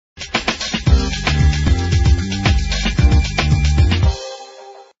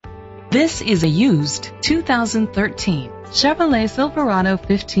This is a used 2013 Chevrolet Silverado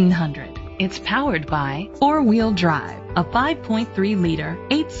 1500. It's powered by four-wheel drive, a 5.3-liter,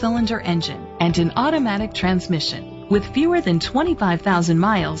 8-cylinder engine, and an automatic transmission. With fewer than 25,000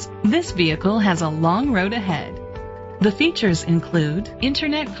 miles, this vehicle has a long road ahead. The features include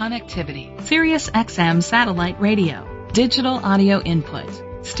internet connectivity, Sirius XM satellite radio, digital audio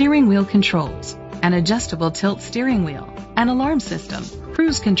input, steering wheel controls, an adjustable tilt steering wheel, an alarm system,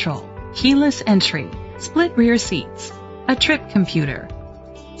 cruise control, keyless entry, split rear seats, a trip computer.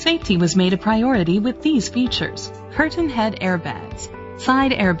 Safety was made a priority with these features: curtain head airbags,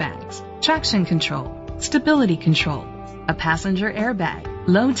 side airbags, traction control, stability control, a passenger airbag,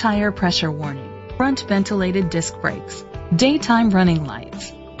 low tire pressure warning, front ventilated disc brakes, daytime running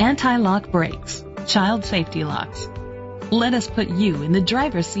lights, anti-lock brakes, child safety locks. Let us put you in the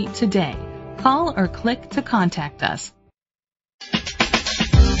driver's seat today. Call or click to contact us.